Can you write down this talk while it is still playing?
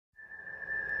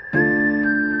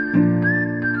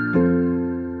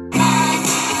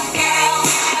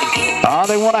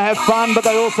They want to have fun, but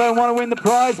they also want to win the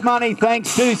prize money,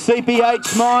 thanks to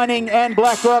CPH Mining and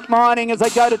Blackrock Mining as they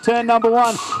go to turn number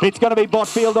 1. It's going to be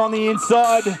Botfield on the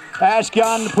inside.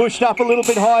 Ashgun pushed up a little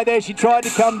bit high there. She tried to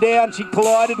come down. She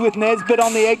collided with Nesbitt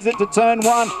on the exit to turn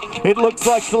 1. It looks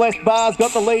like Celeste Barr's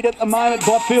got the lead at the moment.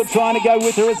 Botfield trying to go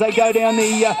with her as they go down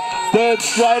the third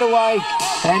straightaway.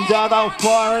 And they'll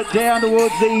fire it down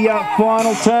towards the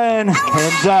final turn.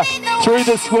 And through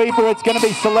the sweeper, it's going to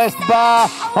be Celeste Barr.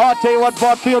 I tell you what,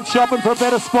 Botfield shopping for a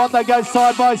better spot. They go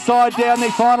side by side down the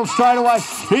final straightaway.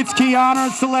 It's Kiana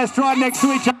and Celeste right next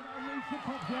to each other.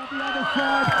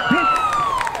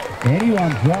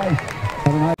 Anyone's race.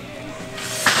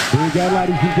 Here we go,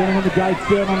 ladies and gentlemen, the gate's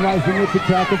down on racing with the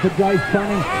track. It's a Jace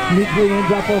Funny. Midgley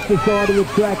ends up off the side of the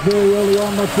track very early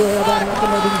on. Not sure how that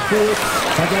happened, I didn't see it.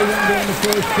 They go run down the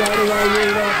first straightaway.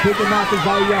 We'll pick them up as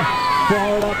they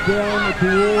fire it up down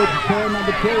towards turn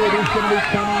number 2. It is going to be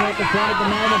coming out the front at the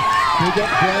moment. We've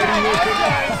got Brady with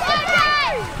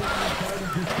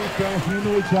crashing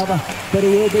into each other, but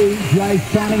it will be Jace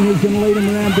Funny who's going to lead him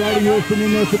around. Brady Wilson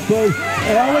in there for 2.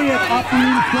 Elliott up the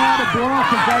inside of Brock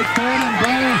as they turn and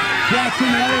burn.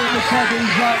 Jackson Elliott looks like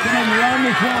he's going to run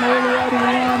this one all the way to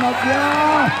the line up.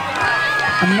 Yeah!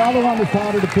 Another one that's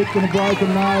harder to pick than a broken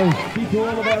nose. Thank you to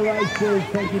all of our racers,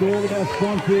 thank you to all of our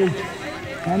sponsors,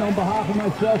 and on behalf of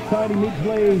myself, Tony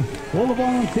Midgley, all the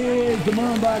volunteers, the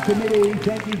Moranbah committee,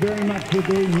 thank you very much for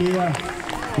being here.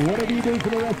 Whatever you do for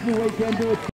the rest of the weekend, do it.